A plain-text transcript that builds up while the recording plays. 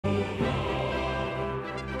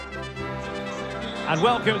And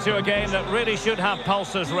welcome to a game that really should have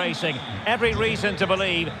pulses racing. Every reason to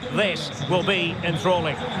believe this will be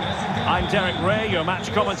enthralling. I'm Derek Ray, your match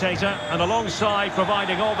commentator, and alongside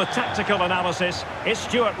providing all the tactical analysis is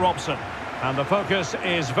Stuart Robson. And the focus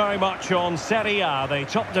is very much on Serie A, the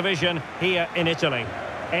top division here in Italy.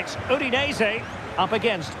 It's Udinese up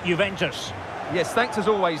against Juventus. Yes, thanks as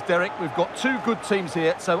always, Derek. We've got two good teams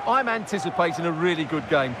here, so I'm anticipating a really good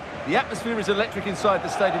game. The atmosphere is electric inside the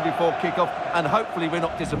stadium before kick-off, and hopefully we're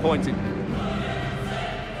not disappointed.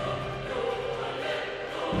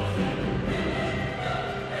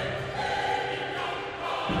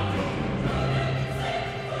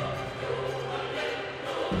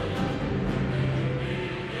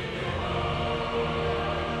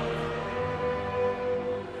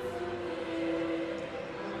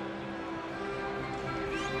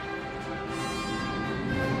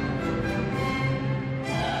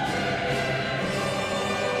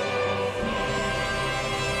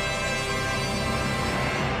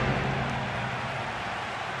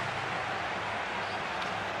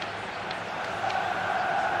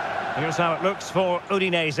 Here's how it looks for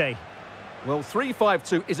Udinese. Well,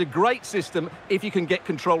 3-5-2 is a great system if you can get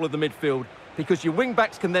control of the midfield, because your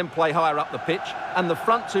wing-backs can then play higher up the pitch, and the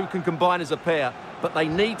front two can combine as a pair, but they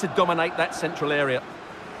need to dominate that central area.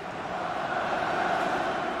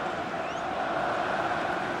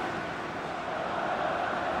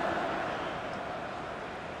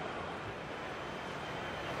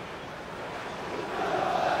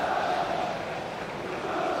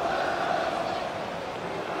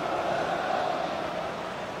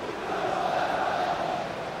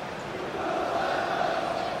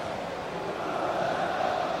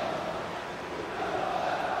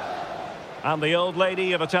 And the old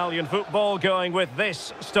lady of Italian football going with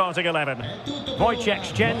this starting 11. Wojciech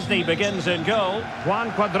Szczęsny begins in goal.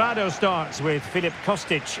 Juan Cuadrado starts with Filip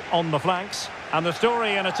Kostic on the flanks. And the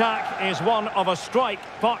story in attack is one of a strike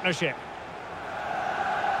partnership.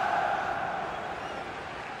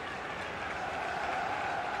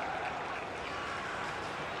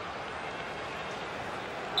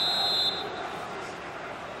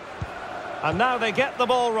 And now they get the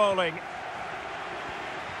ball rolling.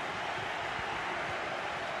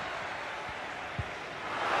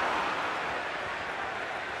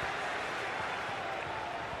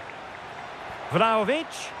 Vlahovic,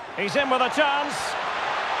 he's in with a chance.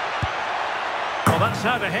 Well, that's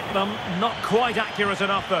how to hit them. Not quite accurate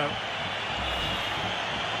enough, though.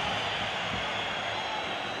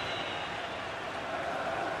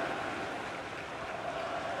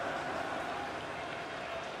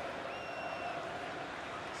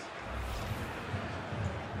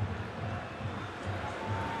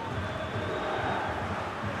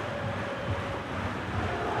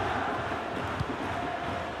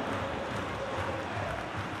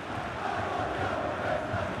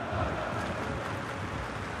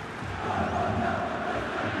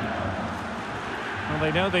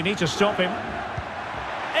 They know they need to stop him.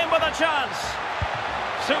 In with a chance.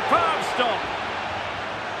 Superb stop.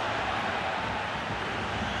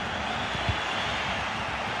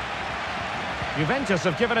 Juventus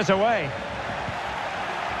have given it away.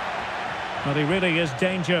 Well, he really is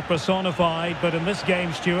danger personified, but in this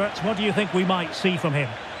game, Stuart, what do you think we might see from him?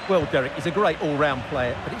 Well, Derek, he's a great all-round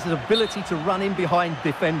player, but it's his ability to run in behind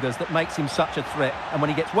defenders that makes him such a threat. And when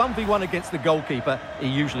he gets 1v1 against the goalkeeper, he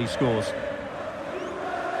usually scores.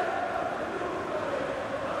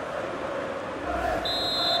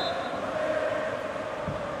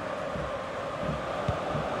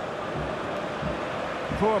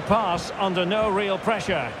 Poor pass under no real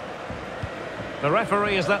pressure. The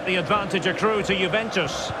referee has let the advantage accrue to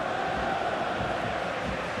Juventus.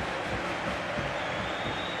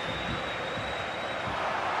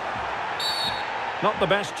 Not the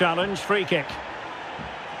best challenge, free kick.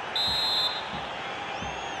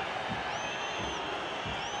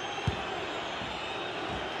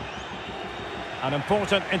 An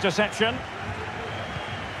important interception.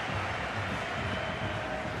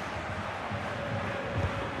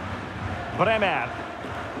 Bremer.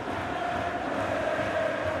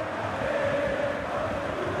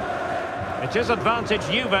 It is advantage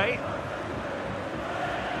Juve.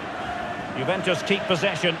 Juventus keep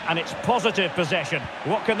possession, and it's positive possession.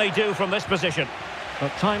 What can they do from this position?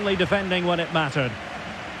 But timely defending when it mattered.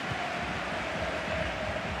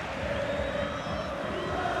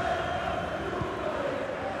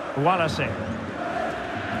 Wallace.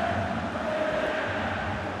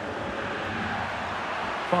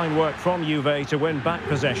 Fine work from Juve to win back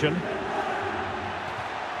possession.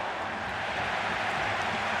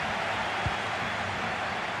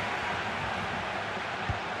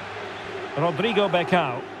 Rodrigo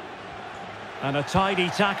Becao. And a tidy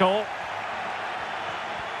tackle.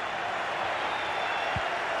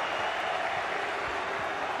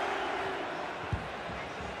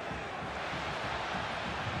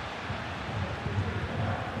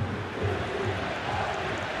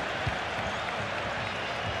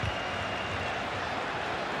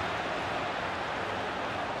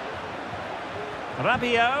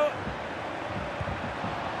 Rabiot.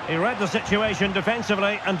 He read the situation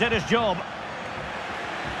defensively and did his job.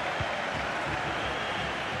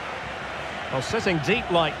 Well, sitting deep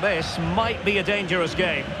like this might be a dangerous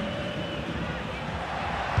game.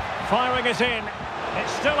 Firing it in.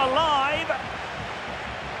 It's still alive.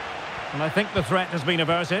 And I think the threat has been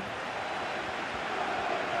averted.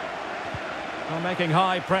 Well, making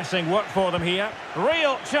high pressing work for them here.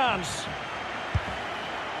 Real chance.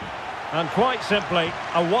 And quite simply,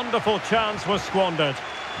 a wonderful chance was squandered.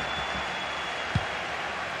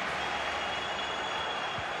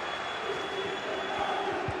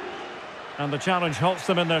 And the challenge halts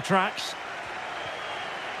them in their tracks.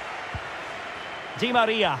 Di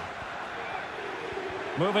Maria.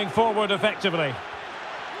 Moving forward effectively.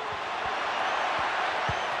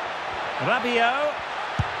 Rabiot.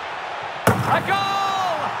 A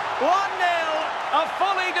goal! 1-0! A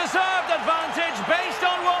fully deserved advantage based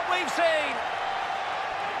on what we've seen.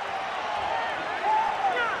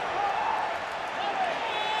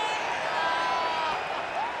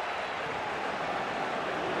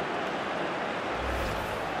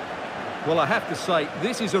 Well, I have to say,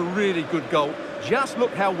 this is a really good goal. Just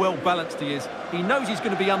look how well balanced he is. He knows he's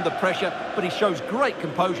going to be under pressure, but he shows great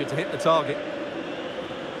composure to hit the target.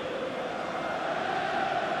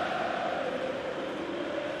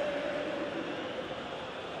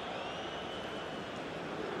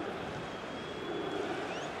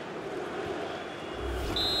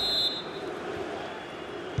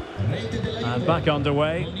 And back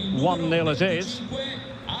underway, 1-0 it is.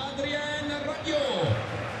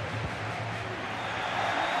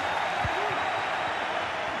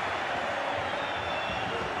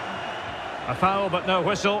 A foul but no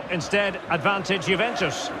whistle, instead advantage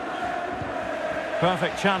Juventus.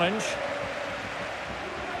 Perfect challenge.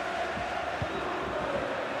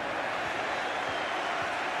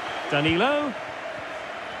 Danilo.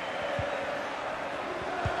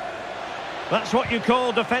 That's what you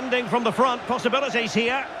call defending from the front. Possibilities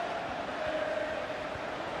here.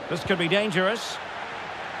 This could be dangerous.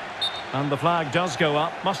 And the flag does go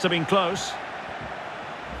up. Must have been close.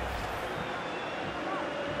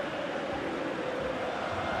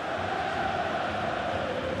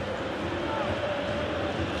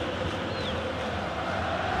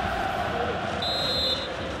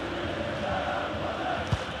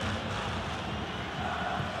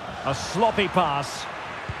 A sloppy pass.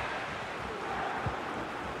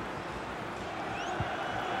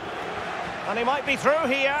 And he might be through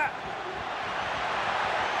here.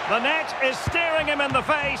 The net is staring him in the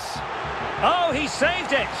face. Oh, he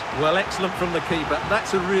saved it. Well, excellent from the keeper.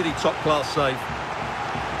 That's a really top-class save.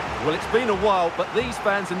 Well, it's been a while, but these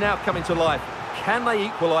fans are now coming to life. Can they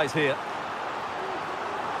equalise here?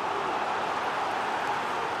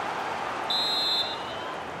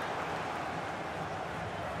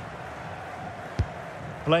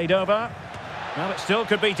 Played over. Well, it still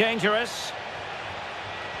could be dangerous.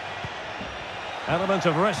 Element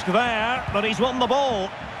of risk there, but he's won the ball.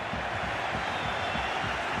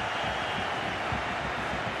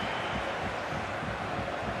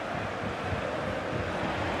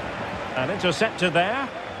 And intercepted there.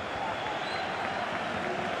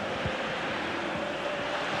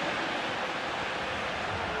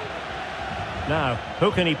 Now,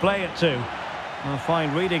 who can he play it to? A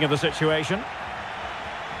fine reading of the situation.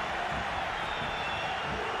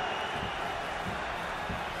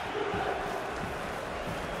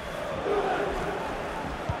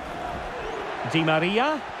 Di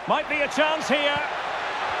Maria, might be a chance here.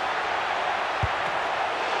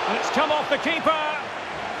 And it's come off the keeper.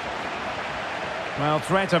 Well,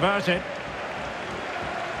 threat averted.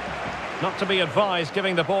 Not to be advised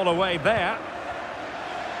giving the ball away there.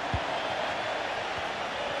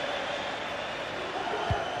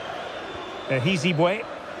 Hizibwe.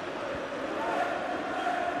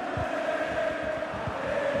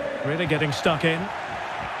 Really getting stuck in.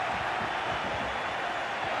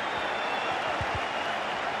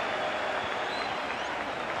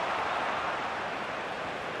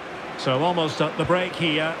 So almost at the break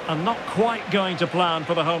here, and not quite going to plan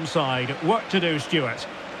for the home side. Work to do, Stuart.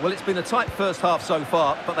 Well, it's been a tight first half so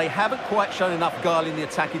far, but they haven't quite shown enough guile in the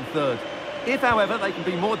attacking third. If, however, they can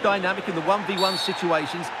be more dynamic in the 1v1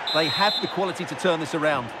 situations, they have the quality to turn this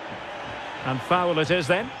around. And foul it is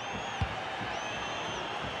then.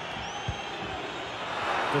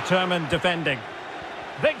 Determined defending.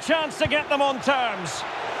 Big chance to get them on terms.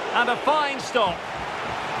 And a fine stop.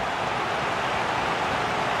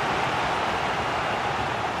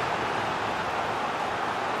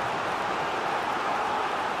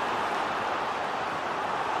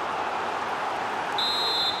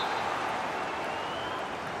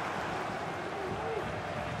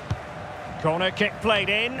 Corner kick played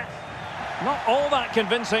in. Not all that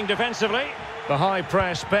convincing defensively. The high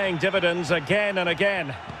press paying dividends again and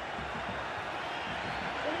again.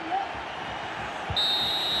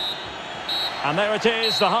 And there it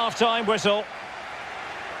is, the half-time whistle.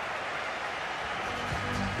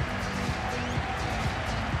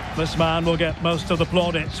 This man will get most of the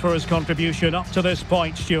plaudits for his contribution up to this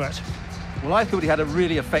point, Stuart. Well, I thought he had a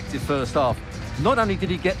really effective first half. Not only did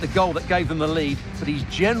he get the goal that gave them the lead, but his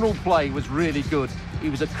general play was really good. He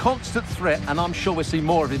was a constant threat, and I'm sure we'll see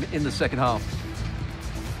more of him in the second half.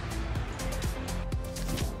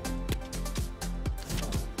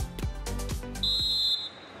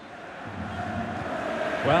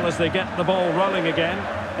 Well, as they get the ball rolling again,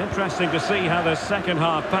 interesting to see how the second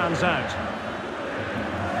half pans out.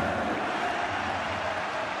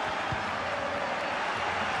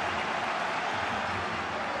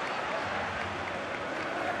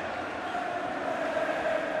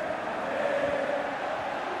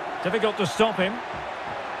 Difficult to stop him.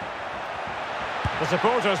 The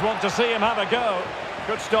supporters want to see him have a go.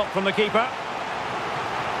 Good stop from the keeper.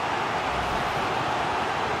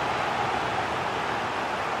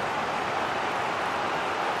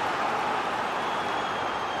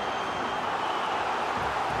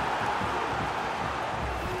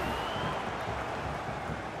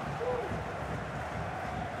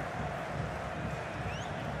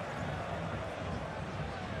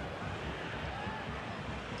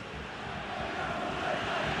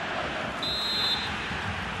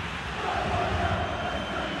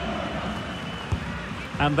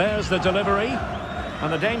 And there's the delivery.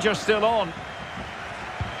 And the danger's still on.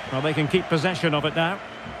 Well, they can keep possession of it now.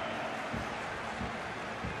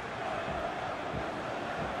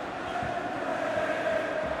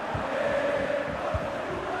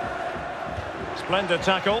 Splendid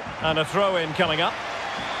tackle and a throw-in coming up.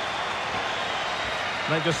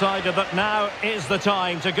 They've decided that now is the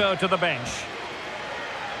time to go to the bench.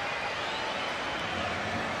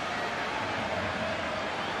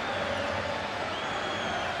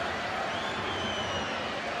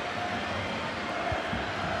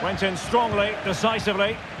 Went in strongly,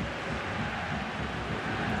 decisively.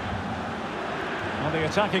 Well, the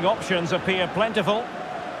attacking options appear plentiful.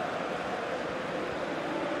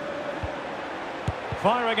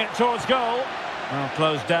 Firing it towards goal. Well,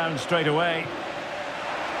 closed down straight away.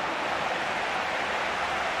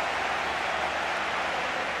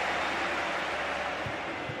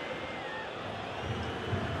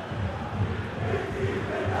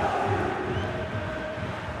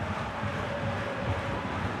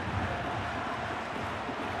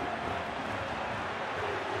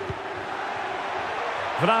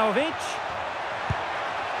 Vlahovic.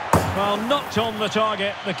 Well, knocked on the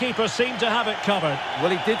target. The keeper seemed to have it covered.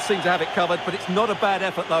 Well, he did seem to have it covered, but it's not a bad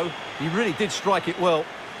effort, though. He really did strike it well.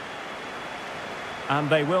 And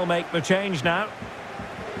they will make the change now.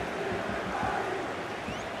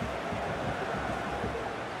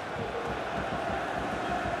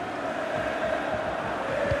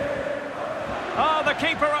 Oh, the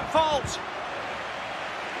keeper at fault.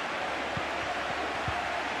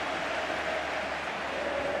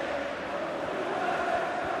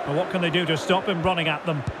 Well, what can they do to stop him running at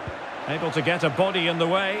them? Able to get a body in the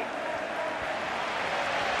way.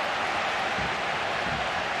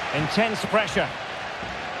 Intense pressure.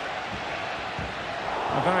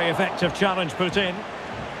 A very effective challenge put in.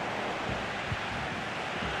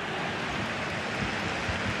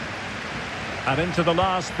 And into the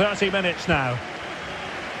last 30 minutes now.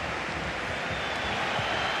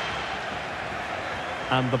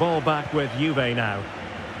 And the ball back with Juve now.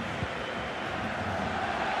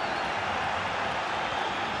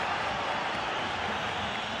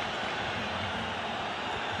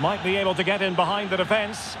 Might be able to get in behind the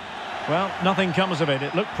defence. Well, nothing comes of it.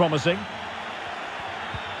 It looked promising.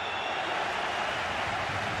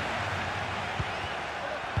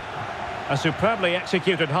 A superbly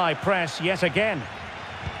executed high press yet again.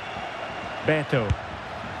 Beto.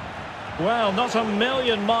 Well, not a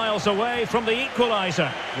million miles away from the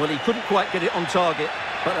equaliser. Well, he couldn't quite get it on target,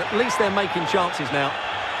 but at least they're making chances now.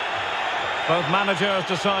 Both managers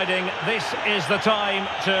deciding this is the time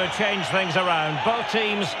to change things around. Both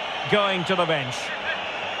teams going to the bench.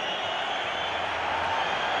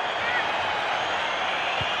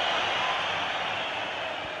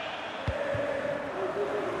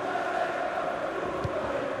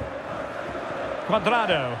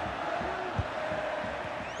 Quadrado.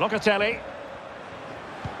 Locatelli.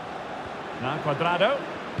 Now Quadrado.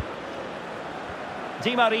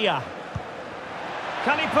 Di Maria.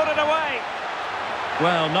 Can he put it away?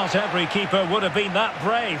 Well, not every keeper would have been that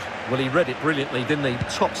brave. Well, he read it brilliantly, didn't he?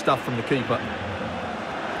 Top stuff from the keeper.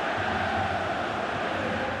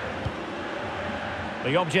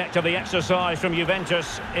 The object of the exercise from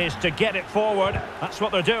Juventus is to get it forward. That's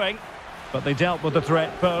what they're doing. But they dealt with the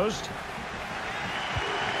threat posed.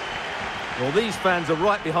 Well, these fans are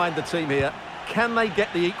right behind the team here. Can they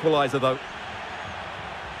get the equaliser, though?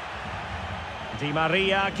 Di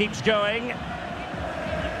Maria keeps going.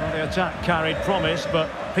 Well, the attack carried promise, but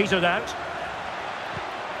petered out.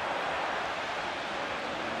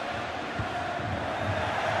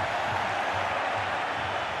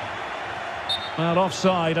 Well,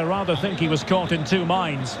 offside. I rather think he was caught in two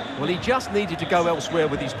minds. Well, he just needed to go elsewhere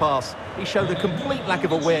with his pass. He showed a complete lack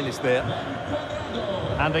of awareness there.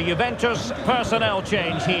 And a Juventus personnel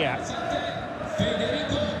change here.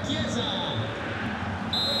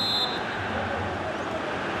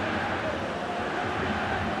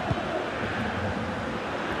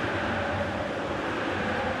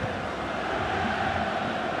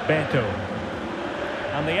 Beto.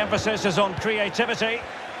 And the emphasis is on creativity.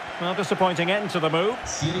 Well, disappointing end to the move.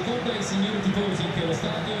 Si ricorda ai signori tifosi che lo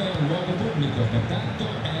stadio è un luogo pubblico, pertanto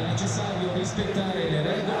è necessario rispettare le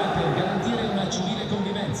regole per garantire una civile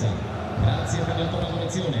convivenza. Grazie per la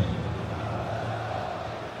collaborazione.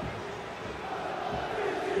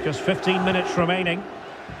 Just 15 minutes remaining.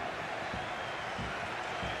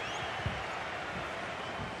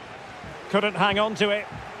 Couldn't hang on to it.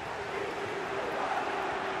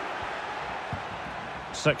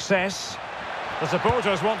 Success. The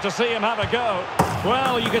supporters want to see him have a go.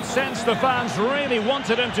 Well, you could sense the fans really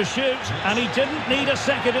wanted him to shoot, and he didn't need a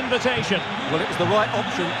second invitation. Well, it was the right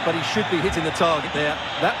option, but he should be hitting the target there.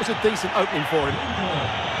 That was a decent opening for him.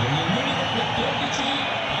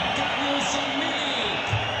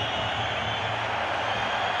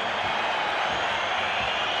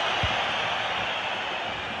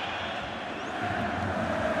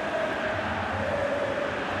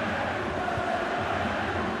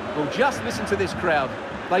 Well, just listen to this crowd.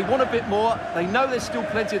 They want a bit more. They know there's still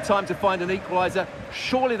plenty of time to find an equaliser.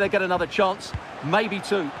 Surely they get another chance, maybe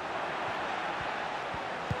two.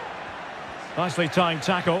 Nicely timed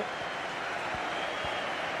tackle.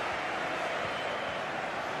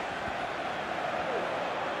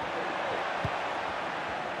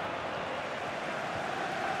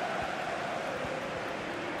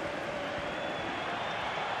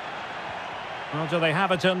 Well, do they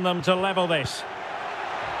have it in them to level this?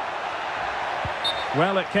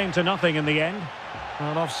 Well, it came to nothing in the end.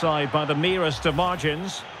 Well, offside by the merest of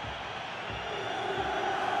margins.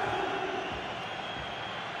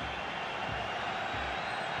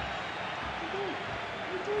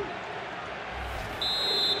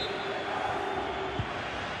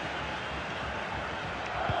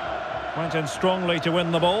 Went in strongly to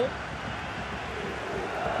win the ball.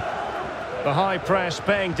 The high press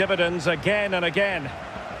paying dividends again and again.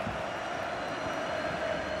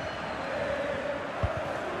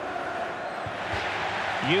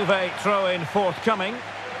 Juve throw-in forthcoming.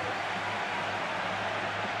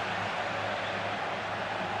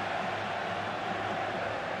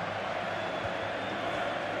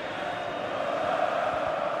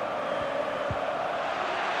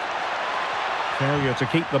 Failure to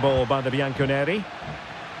keep the ball by the Bianconeri.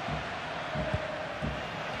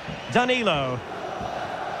 Danilo.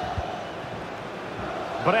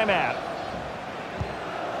 Bremer.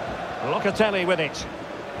 Locatelli with it.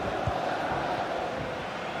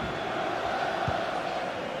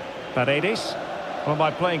 Paredes. Well,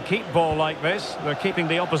 by playing keep ball like this, they're keeping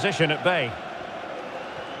the opposition at bay.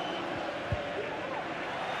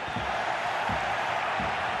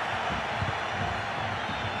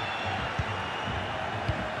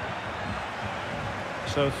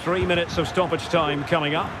 So 3 minutes of stoppage time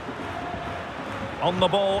coming up. On the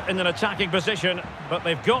ball in an attacking position, but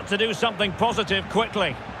they've got to do something positive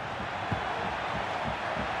quickly.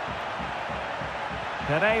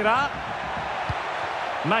 Pereira.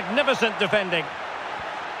 Magnificent defending.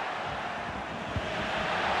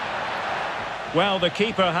 Well, the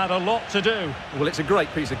keeper had a lot to do. Well, it's a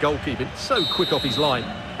great piece of goalkeeping. So quick off his line.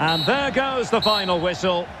 And there goes the final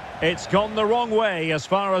whistle. It's gone the wrong way as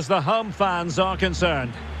far as the home fans are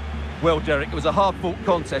concerned. Well, Derek, it was a hard-fought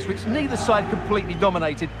contest, which neither side completely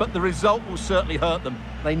dominated, but the result will certainly hurt them.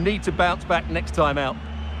 They need to bounce back next time out.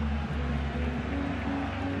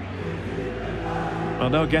 Well,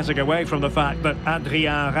 no getting away from the fact that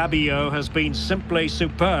Adrien Rabiot has been simply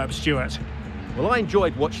superb, Stuart. Well, I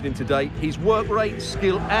enjoyed watching him today. His work rate,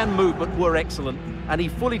 skill and movement were excellent, and he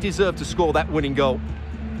fully deserved to score that winning goal.